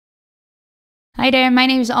Hi there, my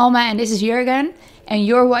name is Alma and this is Jurgen, and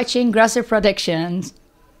you're watching Grasser Productions.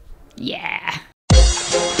 Yeah!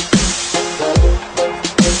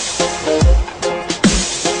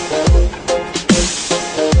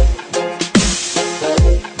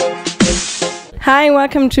 Hi,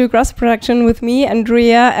 welcome to Grasser Production with me,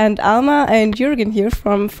 Andrea, and Alma and Jurgen here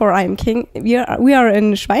from For I Am King. We are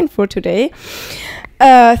in Schweinfurt today.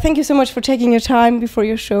 Thank you so much for taking your time before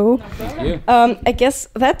your show. Thank you. I guess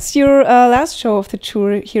that's your last show of the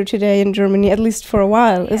tour here today in Germany, at least for a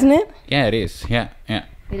while, isn't it? Yeah, it is. Yeah.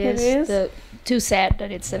 It is. Too sad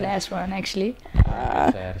that it's the last one, actually.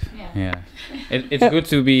 Sad. Yeah. It's good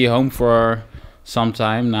to be home for some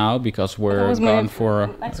time now because we're gone for.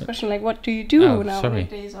 Next question, like, what do you do now? Sorry.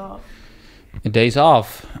 Days off. Days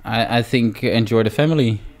off. I think enjoy the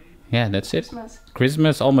family. Yeah, that's it.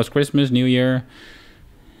 Christmas, almost Christmas, New Year.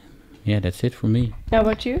 Yeah, that's it for me. How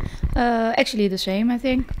about you? Actually the same, I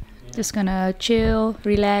think. Just gonna chill,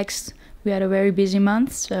 relax. We had a very busy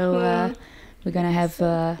month, so we're gonna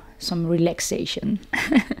have some relaxation.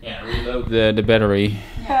 Yeah, reload the battery.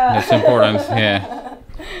 That's important. Yeah.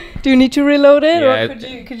 Do you need to reload it, Yeah,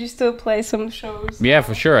 or could you still play some shows? Yeah,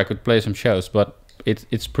 for sure. I could play some shows, but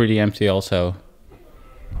it's pretty empty also.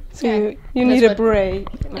 So you need a break.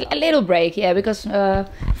 A little break, yeah, because a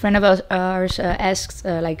friend of ours asked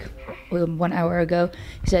like 1 hour ago.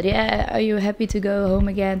 He said, "Yeah, are you happy to go home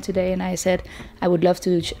again today?" And I said, "I would love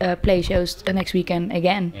to play shows next weekend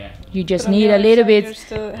again." Yeah. You just need a little bit.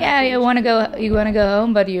 Yeah, you want to go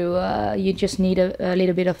home, but you just need a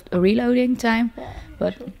little bit of a reloading time. Yeah.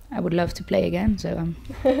 But I would love to play again, so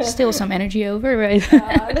still some energy over, right?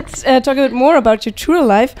 Let's talk a bit more about your tour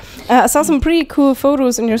life. I saw some pretty cool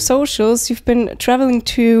photos in your socials. You've been traveling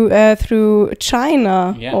through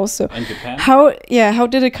China also. And Japan. How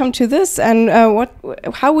did it come to this? And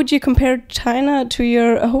how would you compare China to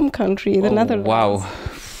your home country, the Netherlands? Wow.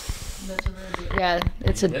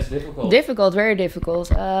 That's difficult. Very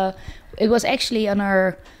difficult. It was actually on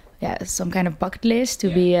our some kind of bucket list to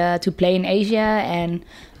be to play in Asia, and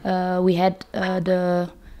we had the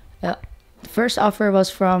first offer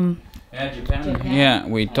was from Japan. Yeah,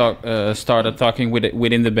 we started talking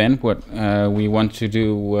within the band what we want to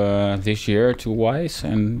do this year twice,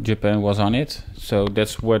 and Japan was on it. So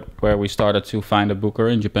that's where we started to find a booker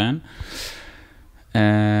in Japan.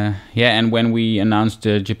 And when we announced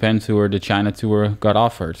the Japan tour, the China tour got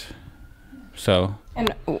offered. So.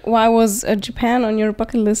 And why was Japan on your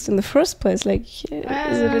bucket list in the first place? Like,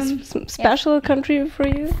 is it a special country for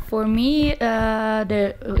you? For me,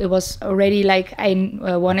 it was already like I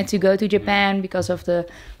wanted to go to Japan because of the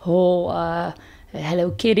whole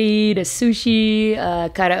Hello Kitty, the sushi,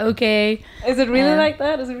 karaoke. Is it really like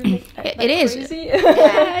that? Is it really? It is. Crazy?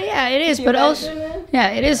 yeah, it is. But also,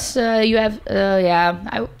 it is. You have.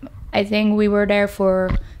 I think we were there for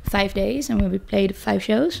 5 days, and we played 5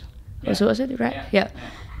 shows. Yeah. Was it right? Yeah.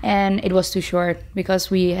 And it was too short because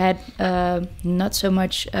we had not so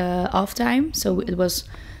much off time, so it was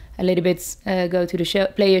a little bit go to the show,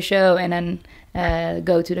 play a show, and then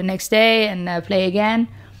go to the next day and play again.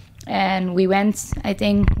 And we went, I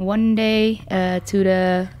think, one day to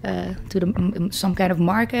the some kind of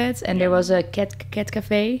market, and there was a cat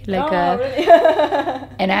cafe, like really?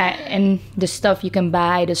 and the stuff you can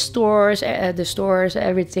buy, the stores,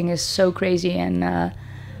 everything is so crazy, and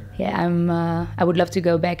I would love to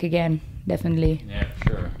go back again, definitely. Yeah,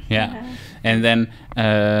 sure. Yeah. And then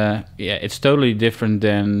it's totally different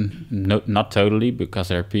than not totally, because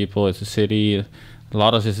there are people, it's a city, a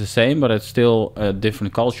lot of it is the same, but it's still a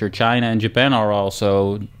different culture. China and Japan are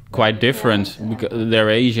also quite different because they're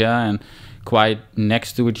Asia and quite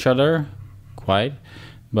next to each other,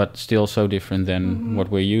 but still so different than what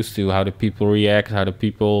we're used to. How the people react, how the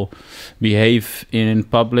people behave in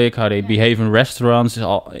public, how they behave in restaurants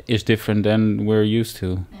is different than we're used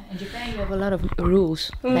to. In Japan you have a lot of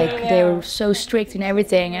rules, they're so strict in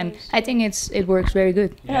everything, and I think it works very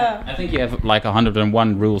good. Yeah. I think you have like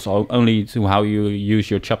 101 rules only to how you use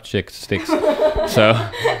your chopsticks. So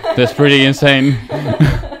that's pretty insane.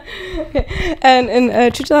 And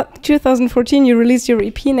in 2014, you released your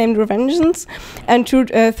EP named Revengeance, and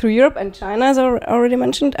toured through Europe and China, as I already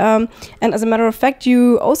mentioned. And as a matter of fact,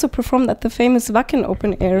 you also performed at the famous Wacken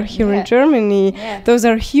Open Air here in Germany. Yeah. Those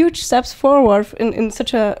are huge steps forward in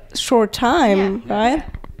such a short time, right?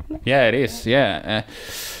 Yeah, it is. Yeah.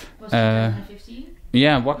 Was 2015?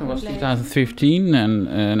 Yeah, Wacken was 2015,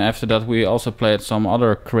 and after that we also played some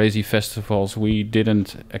other crazy festivals we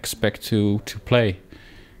didn't expect to play.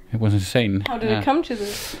 It was insane. How did it come to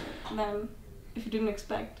this then, if you didn't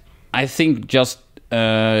expect? I think just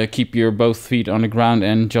keep your both feet on the ground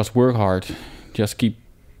and just work hard. Just keep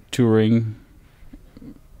touring,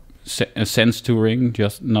 sense touring,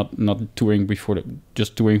 just not touring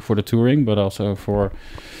just touring for the touring, but also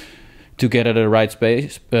to get at the right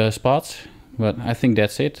spots. But I think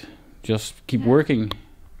that's it. Just keep working.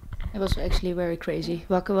 It was actually very crazy.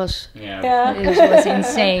 Wacken was Yeah. it was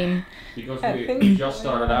insane. Because we just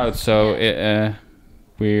started out, so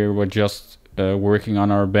we were just working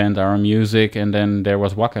on our band, our music, and then there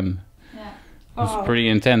was Wacken. It was pretty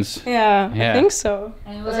intense. Yeah, I think so.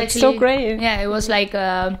 And it was That's actually so great. Yeah, it was like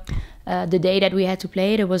the day that we had to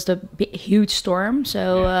play. There was the huge storm,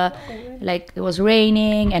 so like it was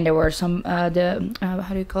raining, and there were some how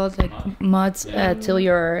do you call it, like mud till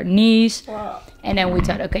your knees. Wow. And then we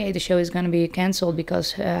thought, okay, the show is gonna be cancelled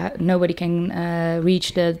because nobody can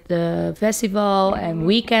reach the festival, and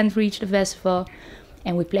we can't reach the festival.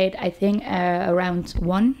 And we played, I think, around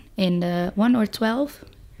 1 or 12.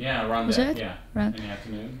 Yeah, around Was that. it? Yeah, Around in the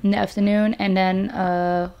afternoon. in the afternoon, and then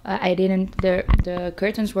I didn't. The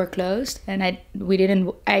curtains were closed, and I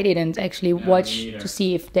didn't actually watch me neither. to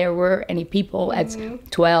see if there were any people at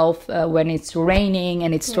 12 when it's raining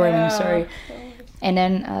and it's storming. Yeah. Sorry. And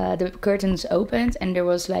then the curtains opened, and there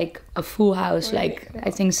was like a full house, like I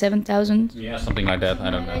think 7,000. Yeah, something like that. I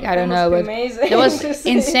don't know. I don't know, but amazing. it was to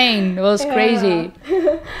see. insane. It was Yeah. crazy.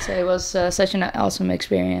 So it was such an awesome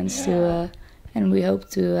experience to, and we hope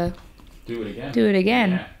to Do it again. do it again.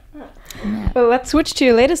 Yeah. Well, let's switch to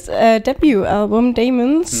your latest debut album,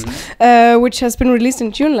 Daemons, which has been released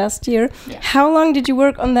in June last year. Yeah. How long did you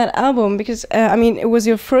work on that album? Because, I mean, it was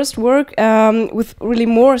your first work with really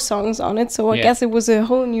more songs on it, so I guess it was a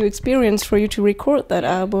whole new experience for you to record that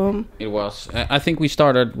album. It was. I think we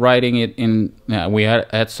started writing it in. We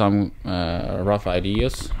had some rough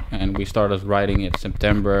ideas, and we started writing it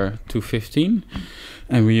September 2015,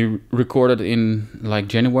 and we recorded in like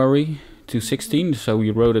January 2016. So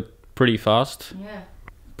we wrote it pretty fast. Yeah.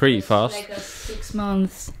 Pretty fast. Like a 6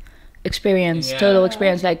 months experience, Yeah. total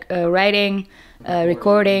experience, like writing,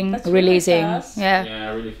 recording, That's really releasing. fast.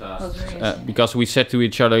 Yeah. Really fast. Was very fast. Because we said to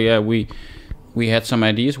each other, we had some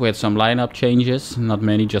ideas. We had some lineup changes, not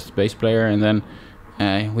many, just bass player, and then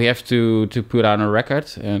we have to put out a record.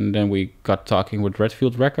 And then we got talking with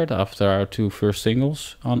Redfield Records after our 2 first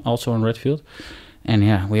singles, also on Redfield.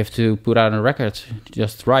 And we have to put out a record.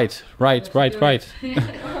 Just write,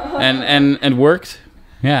 and worked.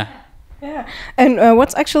 Yeah. Yeah. And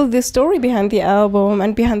what's actually the story behind the album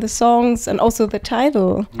and behind the songs and also the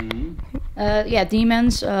title?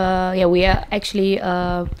 Demons. We actually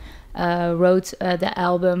wrote the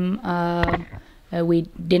album. We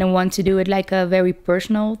didn't want to do it like a very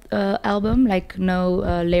personal album, like no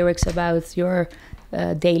lyrics about your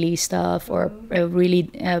daily stuff or really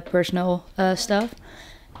personal stuff.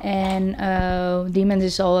 And Demons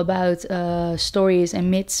is all about stories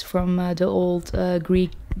and myths from the old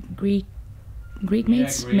Greek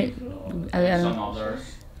myths. I don't know. Some others.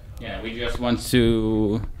 Yeah, we just want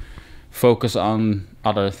to focus on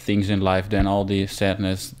other things in life than all the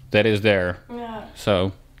sadness that is there. Yeah.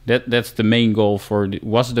 So that's the main goal for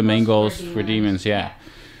Demons. Yeah.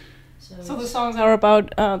 So the songs are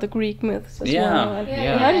about the Greek myths as well. And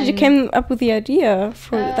Yeah. how did you come up with the idea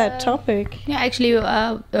for that topic? Yeah, actually,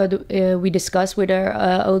 we discussed with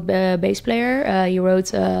our old bass player. He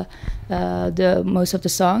wrote the most of the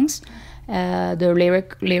songs, the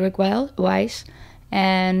lyric wise,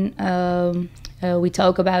 and we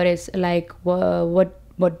talk about it like what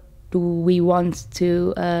do we want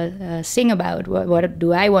to sing about? What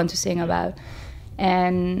do I want to sing about?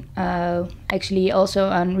 And actually also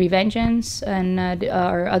on Revengeance and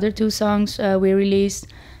our other 2 songs we released,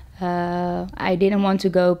 I didn't want to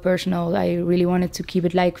go personal. I really wanted to keep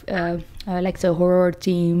it like the horror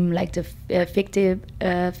theme, like the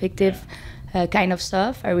fictive kind of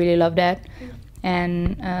stuff. I really love that.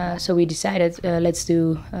 And so we decided let's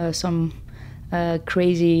do some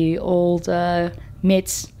crazy old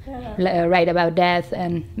myths, write about death,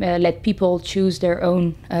 and let people choose their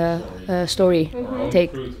own story.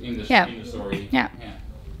 Take in the story. Yeah.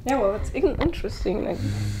 Yeah, well, it's interesting.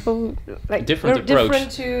 Like Different approach.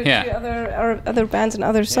 Different to other bands and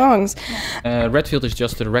other songs. Redfield is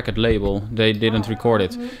just a record label. They didn't record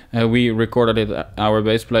it. We recorded it. Our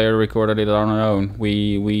bass player recorded it on our own.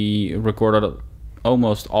 We recorded it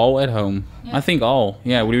almost all at home. Yeah. I think all.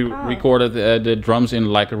 Yeah, we recorded the drums in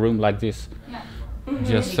like a room like this.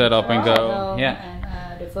 Just set up and go. Yeah.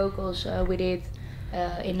 And the vocals we did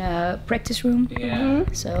in a practice room. Yeah.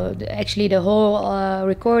 So actually the whole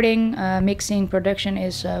recording, mixing, production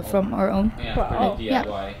is from our own. Yeah, Wow. pretty Yeah.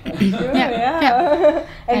 DIY.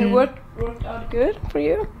 And And- it worked out good for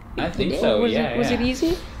you? I think so. Was Yeah. it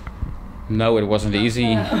easy? No, it wasn't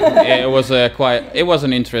easy. It was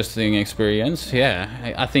an interesting experience. Yeah,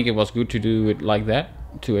 I think it was good to do it like that,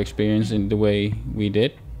 to experience in the way we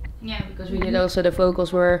did. Yeah, because we did also, the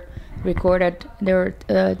vocals were recorded. There were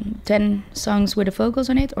 10 songs with the vocals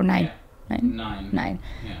on it, or 9? Yeah. Nine.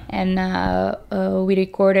 Yeah. And we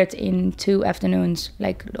recorded in 2 afternoons,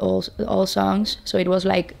 like all songs. So it was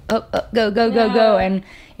like go, and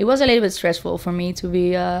it was a little bit stressful for me, to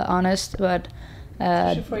be honest, but.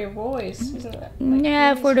 Especially for your voice, isn't it? Like,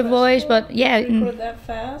 yeah, for the voice, but yeah, record that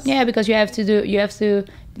fast. Yeah, because you have to.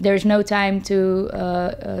 There's no time to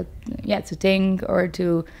to think or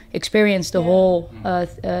to experience the whole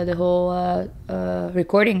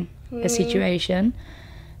recording situation.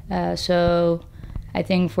 So I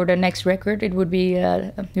think for the next record it would be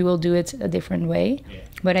we will do it a different way. Yeah.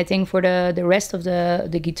 But I think for the rest of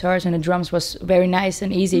the guitars and the drums was very nice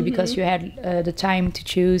and easy because you had the time to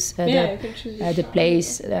choose the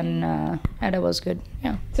place, and that was good.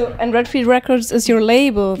 Yeah. So, and Redfield Records is your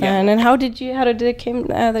label then, and how did it came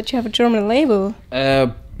that you have a German label?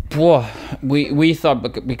 We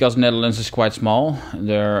thought because Netherlands is quite small,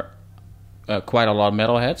 there are quite a lot of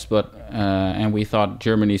metalheads, but and we thought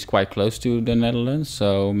Germany is quite close to the Netherlands,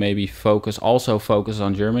 so maybe focus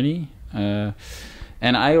on Germany.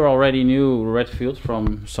 And I already knew Redfield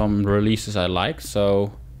from some releases I liked,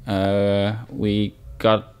 so we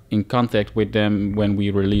got in contact with them when we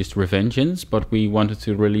released Revengeance, but we wanted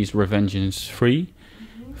to release Revengeance free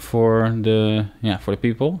for the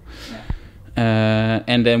people. Yeah.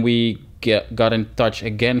 And then we got in touch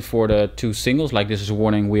again for the 2 singles, like This Is a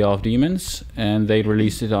Warning, We Are of Demons, and they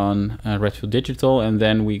released it on Redfield Digital, and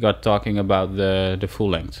then we got talking about the full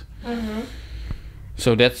length.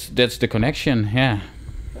 So that's the connection, yeah.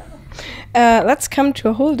 Let's come to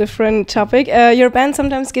a whole different topic. Your band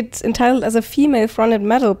sometimes gets entitled as a female-fronted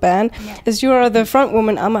metal band. Yeah. As you are the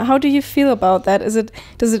frontwoman, Alma, how do you feel about that?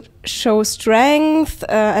 Does it show strength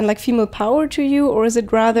and like female power to you, or is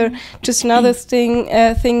it rather just another thing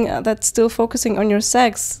that's still focusing on your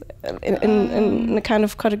sex in a kind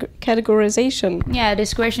of categorization? Yeah,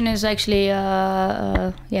 this question is actually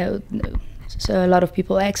so a lot of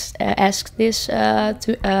people ask this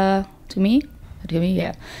to me,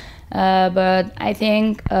 yeah. But I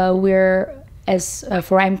think we're, as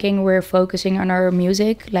for I'm King, we're focusing on our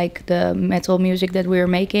music, like the metal music that we're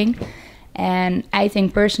making, and I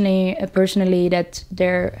think personally that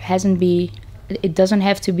there it doesn't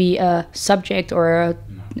have to be a subject or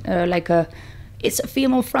it's a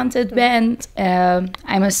female-fronted band.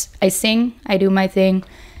 I sing, I do my thing,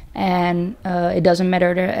 and it doesn't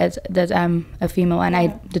matter that I'm a female. And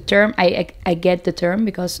I get the term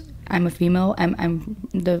because I'm a female. I'm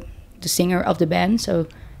the singer of the band, so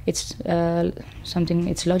it's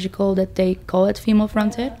it's logical that they call it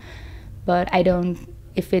female-fronted. But I don't.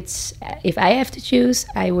 If I have to choose,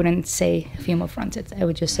 I wouldn't say female-fronted. I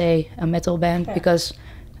would just say a metal band because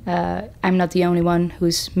I'm not the only one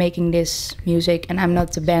who's making this music, and I'm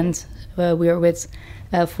not the band we are with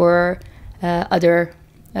for other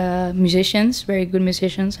musicians, very good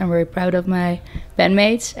musicians. I'm very proud of my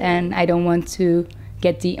bandmates, and I don't want to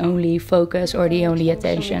get the only focus or the only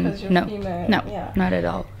attention. No, not at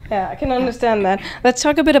all. Yeah, I can understand that. Let's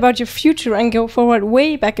talk a bit about your future and go forward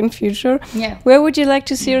way back in future. Yeah. Where would you like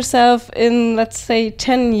to see yourself in, let's say,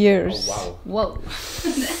 10 years? Oh, wow. Whoa.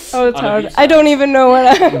 Oh, it's hard. I don't even know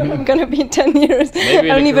what I'm going to be in 10 years. I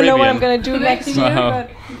don't even know what I'm going to do next year. But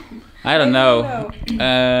I don't know.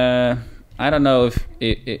 I don't know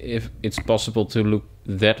if it's possible to look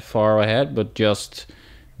that far ahead, but just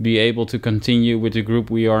be able to continue with the group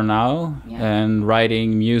we are now and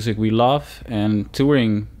writing music we love and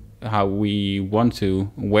touring how we want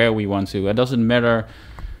to, where we want to. It doesn't matter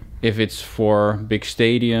if it's for big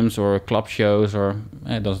stadiums or club shows, or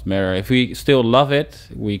it doesn't matter. If we still love it,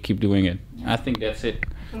 we keep doing it. I think that's it.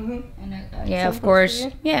 And, of course.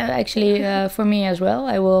 Yeah, actually, for me as well.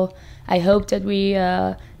 I hope that we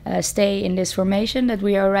stay in this formation that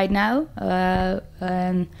we are right now,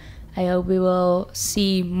 and I hope we will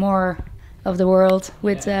see more of the world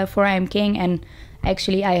with For I Am King, and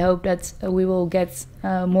actually I hope that we will get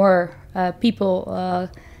more people,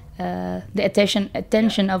 the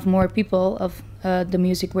attention of more people of the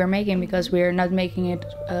music we're making, because we're not making it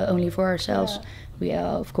only for ourselves. We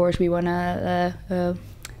of course we want to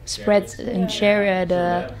spread and share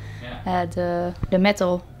the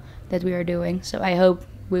metal that we are doing. So I hope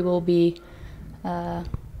we will be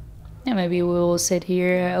maybe we will sit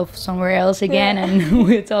here or somewhere else again and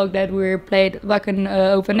we'll talk that we played Wacken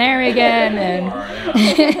Open Air again and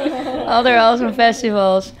other awesome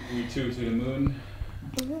festivals. We tour to the moon.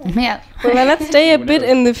 Yeah. Well, then let's stay a bit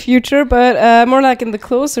in the future, but more like in the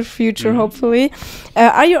closer future, hopefully.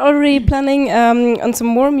 Are you already planning on some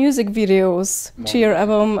more music videos to your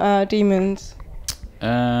album Daemons?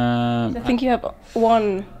 I think you have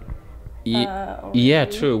one. Yeah,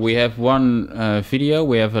 true. We have one video.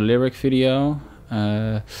 We have a lyric video.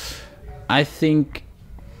 I think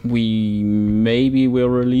we maybe will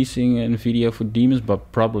releasing a video for Daemons,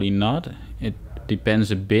 but probably not. It depends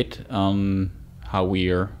a bit on how we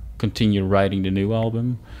are continue writing the new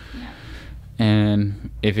album, and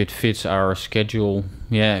if it fits our schedule.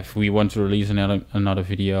 Yeah, if we want to release another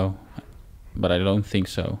video, but I don't think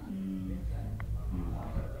so.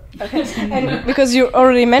 Okay. And because you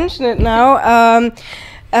already mentioned it now,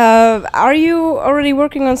 are you already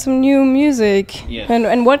working on some new music? Yes.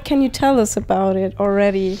 And what can you tell us about it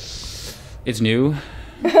already? It's new.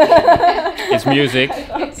 It's music.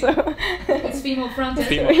 So. It's female fronted.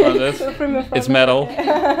 It's metal.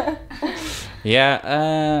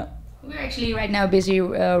 Yeah. We're actually right now busy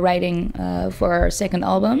writing for our second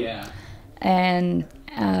album. Yeah. And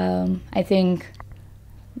I think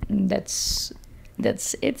that's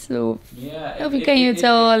it. So can you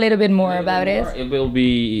tell a little bit more about it? It will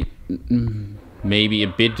be maybe a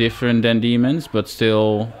bit different than Daemons, but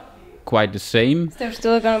still quite the same. Is there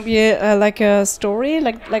still gonna be like a story,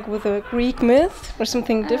 like with a Greek myth or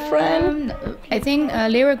something different? I think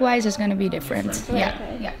lyric-wise it's gonna be different.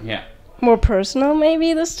 Yeah. More personal,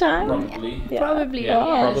 maybe this time. Probably. Yeah. Probably.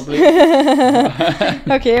 Yeah, Yes.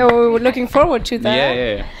 probably. Okay, well, we're looking forward to that.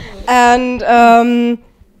 Yeah. And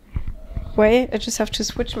wait, I just have to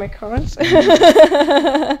switch my cards.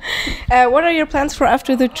 What are your plans for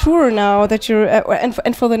after the tour now that you're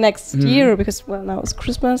and for the next year? Because well, now it's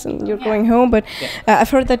Christmas and you're going home. But I've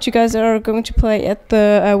heard that you guys are going to play at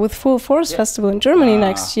the with Full Force Festival in Germany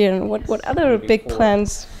next year. And what other big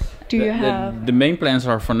plans do you have? The main plans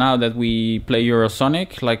are for now that we play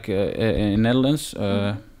Eurosonic, like in Netherlands.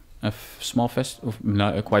 A small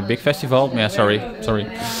a quite big festival. Yeah, sorry.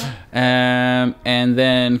 And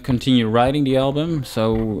then continue writing the album.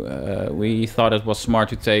 So we thought it was smart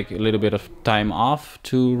to take a little bit of time off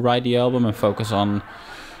to write the album and focus on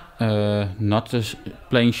not just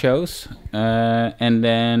playing shows. And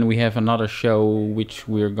then we have another show which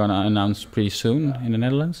we're gonna announce pretty soon in the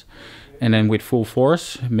Netherlands. And then with Full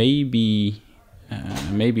Force, maybe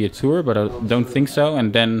a tour, but I don't think so.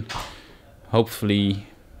 And then hopefully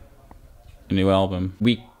a new album.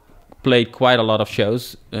 We played quite a lot of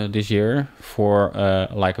shows this year for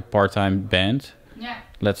like a part-time band. Yeah.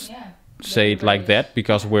 Let's say it like that,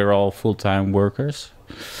 because we're all full-time workers.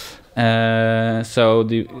 So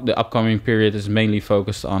the upcoming period is mainly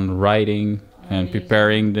focused on writing and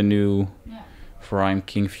preparing the new For I'm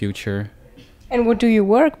King future. And what do you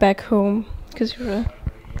work back home? Because you're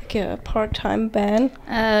a part-time band.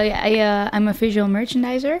 I'm a visual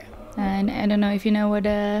merchandiser, and I don't know if you know what.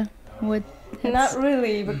 Not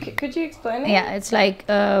really, but could you explain it? Yeah, it's like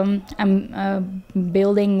I'm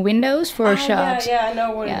building windows for shops. Yeah, I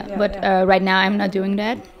know what. But right now I'm not doing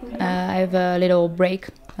that. I have a little break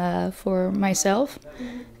for myself,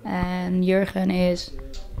 and Jurgen is.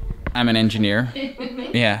 I'm an engineer.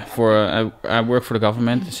 Yeah, I work for the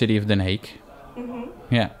government, the city of Den Haag.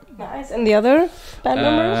 Yeah. Nice. And the other band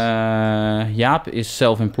members? Jaap is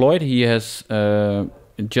self-employed. He has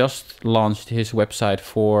just launched his website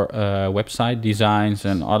for website designs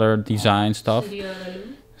and other design stuff.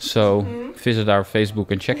 So visit our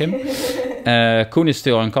Facebook and check him. Koen is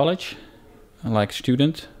still in college, like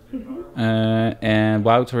student. And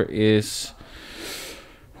Wouter is...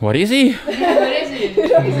 What is he?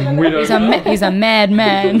 He's a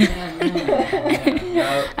madman.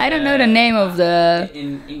 I don't know the name of the...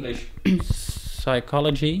 In English,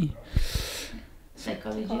 psychology.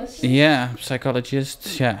 Psychologist? Yeah,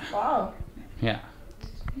 psychologist, yeah. Wow. Yeah.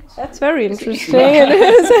 That's very interesting. It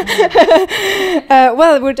is.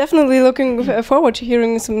 Well, we're definitely looking forward to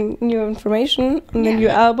hearing some new information on the new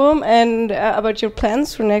album and about your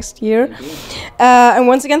plans for next year. And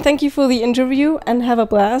once again, thank you for the interview and have a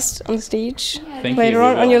blast on stage later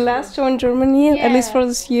on your last show in Germany, at least for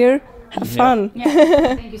this year. Have fun.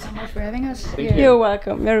 Thank you so much for having us. You're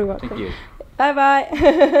welcome. Very welcome. Thank you. Bye bye.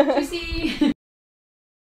 See.